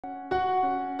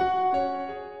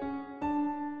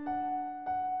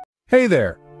Hey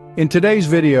there! In today's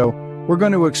video, we're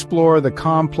going to explore the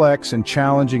complex and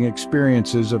challenging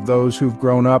experiences of those who've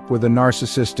grown up with a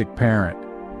narcissistic parent.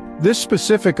 This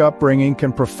specific upbringing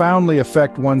can profoundly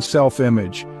affect one's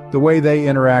self-image, the way they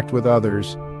interact with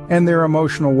others, and their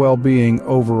emotional well-being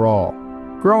overall.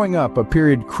 Growing up, a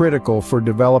period critical for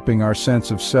developing our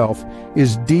sense of self,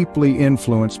 is deeply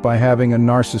influenced by having a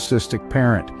narcissistic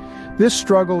parent. This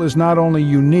struggle is not only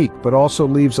unique but also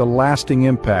leaves a lasting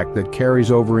impact that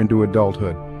carries over into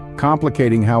adulthood,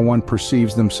 complicating how one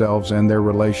perceives themselves and their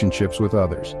relationships with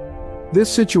others.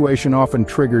 This situation often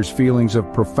triggers feelings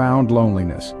of profound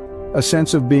loneliness, a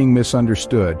sense of being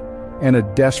misunderstood, and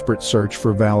a desperate search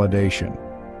for validation.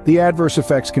 The adverse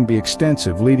effects can be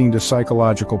extensive, leading to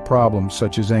psychological problems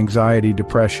such as anxiety,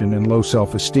 depression, and low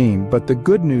self-esteem, but the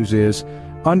good news is,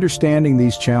 understanding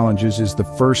these challenges is the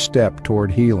first step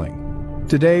toward healing.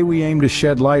 Today we aim to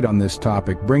shed light on this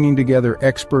topic, bringing together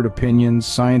expert opinions,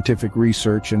 scientific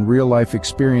research, and real-life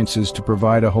experiences to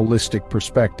provide a holistic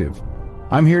perspective.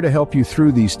 I'm here to help you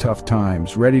through these tough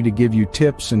times, ready to give you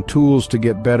tips and tools to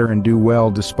get better and do well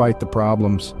despite the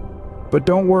problems. But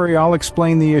don't worry, I'll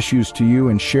explain the issues to you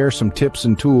and share some tips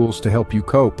and tools to help you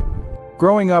cope.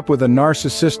 Growing up with a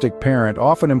narcissistic parent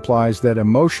often implies that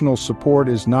emotional support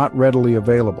is not readily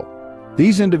available.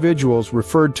 These individuals,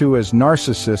 referred to as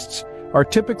narcissists, are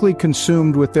typically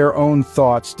consumed with their own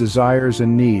thoughts, desires,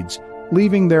 and needs,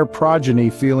 leaving their progeny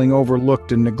feeling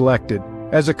overlooked and neglected.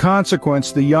 As a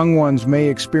consequence, the young ones may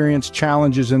experience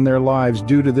challenges in their lives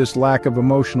due to this lack of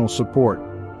emotional support.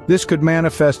 This could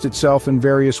manifest itself in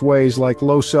various ways like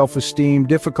low self-esteem,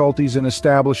 difficulties in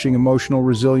establishing emotional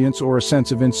resilience, or a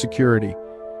sense of insecurity.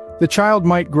 The child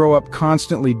might grow up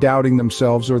constantly doubting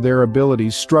themselves or their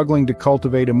abilities, struggling to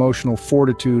cultivate emotional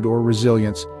fortitude or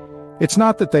resilience. It's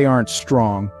not that they aren't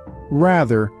strong,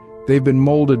 rather, they've been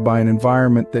molded by an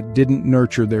environment that didn't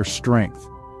nurture their strength.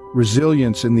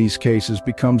 Resilience in these cases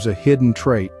becomes a hidden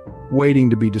trait, waiting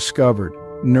to be discovered,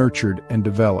 nurtured, and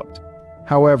developed.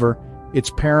 However,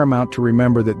 it's paramount to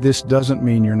remember that this doesn't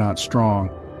mean you're not strong.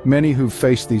 Many who've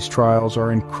faced these trials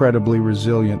are incredibly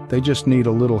resilient. They just need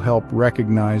a little help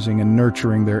recognizing and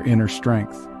nurturing their inner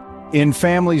strength. In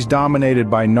families dominated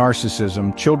by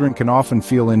narcissism, children can often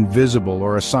feel invisible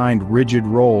or assigned rigid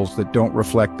roles that don't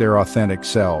reflect their authentic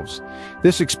selves.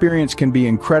 This experience can be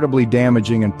incredibly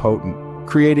damaging and potent,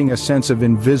 creating a sense of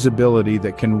invisibility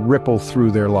that can ripple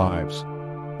through their lives.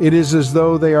 It is as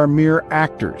though they are mere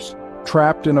actors,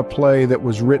 trapped in a play that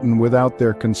was written without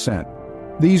their consent.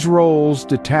 These roles,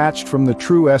 detached from the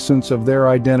true essence of their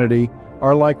identity,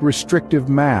 are like restrictive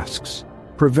masks,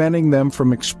 preventing them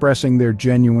from expressing their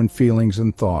genuine feelings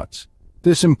and thoughts.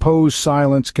 This imposed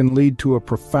silence can lead to a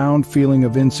profound feeling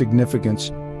of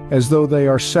insignificance, as though they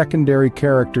are secondary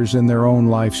characters in their own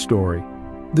life story.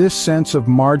 This sense of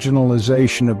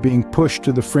marginalization, of being pushed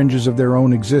to the fringes of their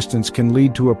own existence, can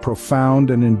lead to a profound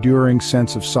and enduring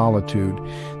sense of solitude.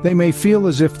 They may feel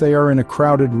as if they are in a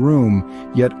crowded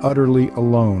room, yet utterly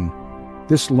alone.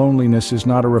 This loneliness is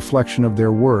not a reflection of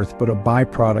their worth, but a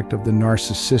byproduct of the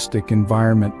narcissistic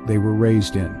environment they were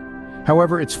raised in.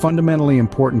 However, it's fundamentally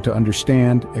important to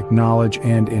understand, acknowledge,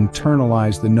 and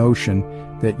internalize the notion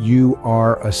that you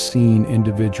are a seen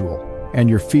individual, and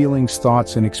your feelings,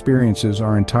 thoughts, and experiences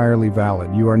are entirely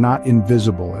valid. You are not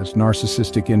invisible, as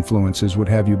narcissistic influences would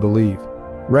have you believe.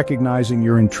 Recognizing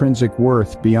your intrinsic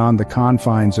worth beyond the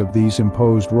confines of these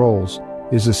imposed roles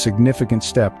is a significant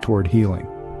step toward healing.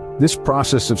 This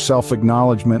process of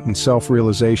self-acknowledgement and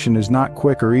self-realization is not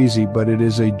quick or easy, but it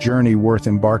is a journey worth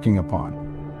embarking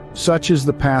upon. Such is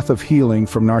the path of healing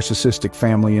from narcissistic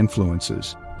family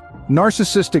influences.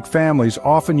 Narcissistic families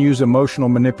often use emotional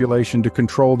manipulation to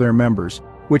control their members,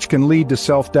 which can lead to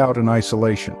self-doubt and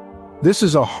isolation. This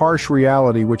is a harsh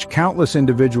reality which countless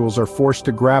individuals are forced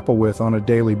to grapple with on a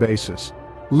daily basis.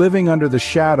 Living under the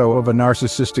shadow of a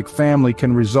narcissistic family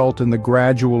can result in the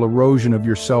gradual erosion of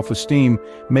your self-esteem,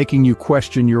 making you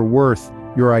question your worth,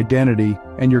 your identity,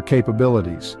 and your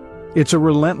capabilities. It's a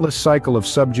relentless cycle of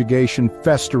subjugation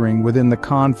festering within the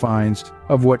confines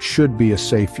of what should be a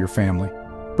safe family.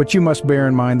 But you must bear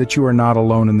in mind that you are not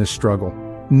alone in this struggle.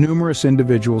 Numerous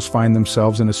individuals find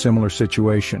themselves in a similar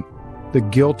situation. The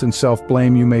guilt and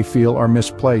self-blame you may feel are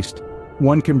misplaced.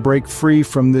 One can break free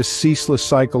from this ceaseless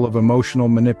cycle of emotional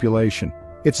manipulation.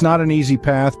 It's not an easy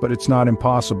path, but it's not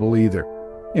impossible either.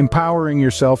 Empowering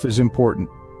yourself is important.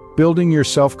 Building your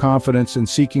self-confidence and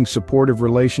seeking supportive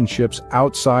relationships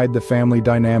outside the family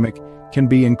dynamic can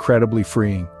be incredibly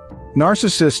freeing.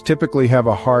 Narcissists typically have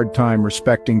a hard time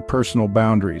respecting personal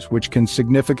boundaries, which can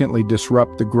significantly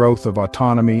disrupt the growth of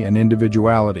autonomy and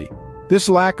individuality. This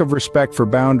lack of respect for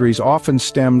boundaries often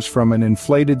stems from an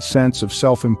inflated sense of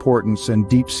self-importance and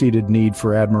deep-seated need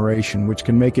for admiration, which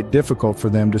can make it difficult for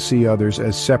them to see others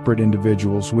as separate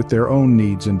individuals with their own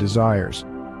needs and desires.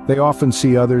 They often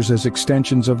see others as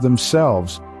extensions of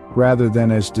themselves, rather than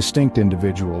as distinct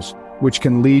individuals, which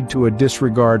can lead to a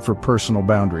disregard for personal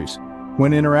boundaries.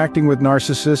 When interacting with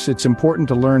narcissists, it's important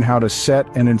to learn how to set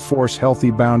and enforce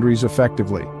healthy boundaries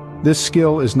effectively. This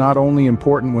skill is not only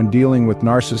important when dealing with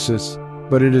narcissists,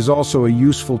 but it is also a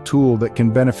useful tool that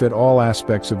can benefit all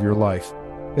aspects of your life.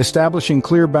 Establishing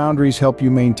clear boundaries help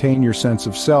you maintain your sense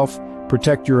of self,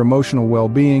 protect your emotional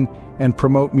well-being, and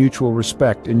promote mutual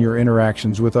respect in your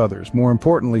interactions with others. More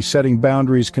importantly, setting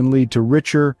boundaries can lead to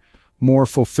richer, more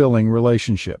fulfilling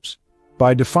relationships.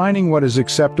 By defining what is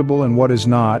acceptable and what is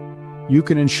not, you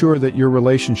can ensure that your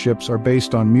relationships are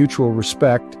based on mutual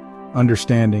respect,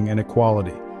 understanding, and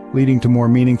equality, leading to more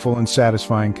meaningful and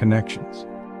satisfying connections.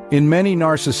 In many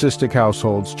narcissistic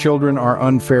households, children are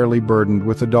unfairly burdened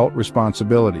with adult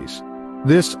responsibilities.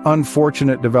 This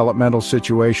unfortunate developmental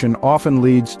situation often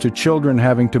leads to children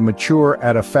having to mature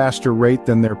at a faster rate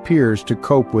than their peers to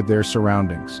cope with their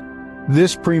surroundings.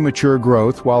 This premature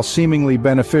growth, while seemingly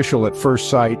beneficial at first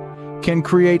sight, can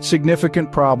create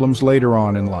significant problems later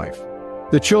on in life.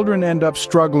 The children end up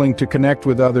struggling to connect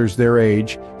with others their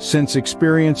age, since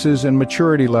experiences and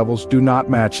maturity levels do not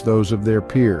match those of their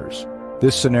peers.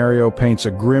 This scenario paints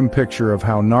a grim picture of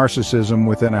how narcissism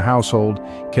within a household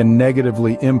can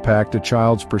negatively impact a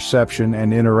child's perception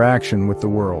and interaction with the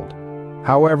world.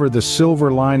 However, the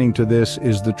silver lining to this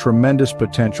is the tremendous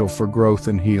potential for growth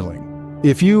and healing.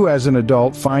 If you, as an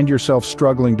adult, find yourself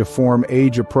struggling to form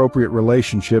age-appropriate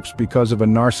relationships because of a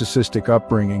narcissistic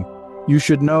upbringing, you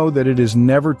should know that it is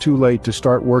never too late to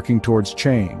start working towards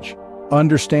change.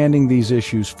 Understanding these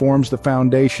issues forms the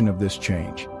foundation of this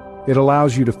change. It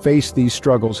allows you to face these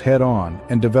struggles head-on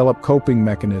and develop coping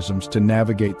mechanisms to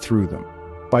navigate through them.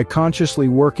 By consciously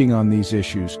working on these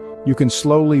issues, you can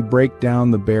slowly break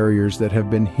down the barriers that have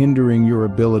been hindering your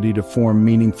ability to form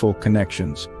meaningful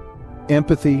connections.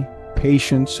 Empathy,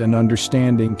 patience, and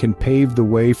understanding can pave the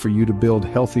way for you to build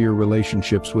healthier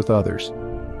relationships with others.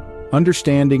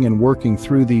 Understanding and working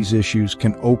through these issues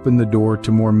can open the door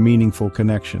to more meaningful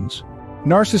connections.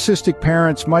 Narcissistic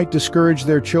parents might discourage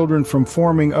their children from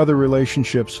forming other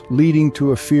relationships, leading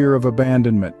to a fear of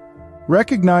abandonment.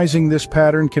 Recognizing this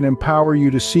pattern can empower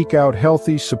you to seek out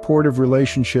healthy, supportive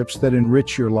relationships that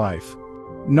enrich your life.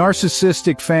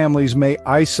 Narcissistic families may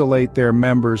isolate their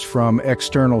members from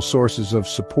external sources of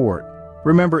support.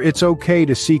 Remember, it's okay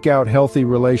to seek out healthy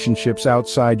relationships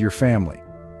outside your family.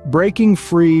 Breaking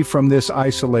free from this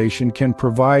isolation can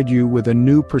provide you with a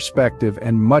new perspective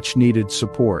and much-needed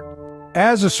support.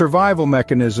 As a survival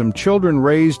mechanism, children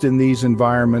raised in these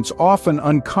environments often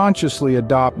unconsciously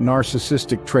adopt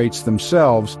narcissistic traits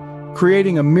themselves,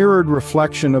 creating a mirrored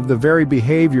reflection of the very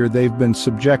behavior they've been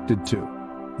subjected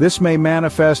to. This may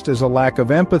manifest as a lack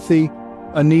of empathy,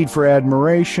 a need for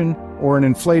admiration, or an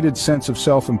inflated sense of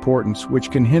self-importance,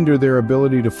 which can hinder their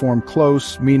ability to form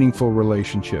close, meaningful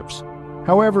relationships.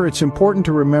 However, it's important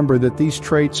to remember that these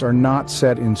traits are not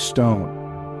set in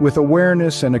stone. With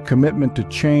awareness and a commitment to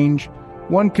change,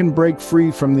 one can break free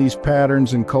from these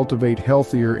patterns and cultivate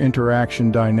healthier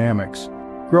interaction dynamics.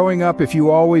 Growing up, if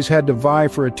you always had to vie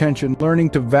for attention, learning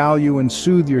to value and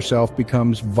soothe yourself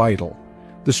becomes vital.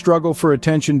 The struggle for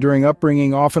attention during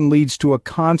upbringing often leads to a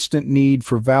constant need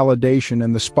for validation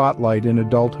and the spotlight in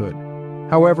adulthood.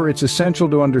 However, it's essential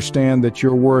to understand that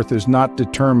your worth is not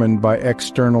determined by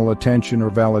external attention or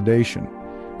validation.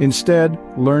 Instead,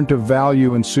 learn to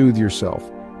value and soothe yourself,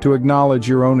 to acknowledge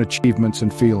your own achievements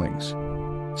and feelings.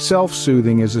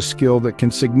 Self-soothing is a skill that can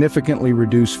significantly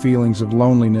reduce feelings of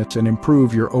loneliness and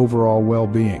improve your overall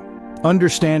well-being.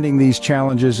 Understanding these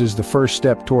challenges is the first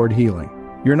step toward healing.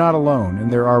 You're not alone,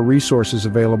 and there are resources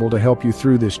available to help you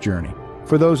through this journey.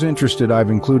 For those interested,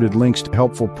 I've included links to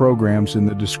helpful programs in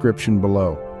the description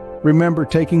below. Remember,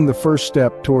 taking the first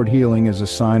step toward healing is a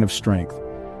sign of strength.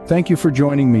 Thank you for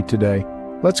joining me today.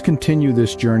 Let's continue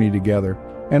this journey together.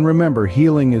 And remember,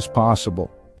 healing is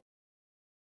possible.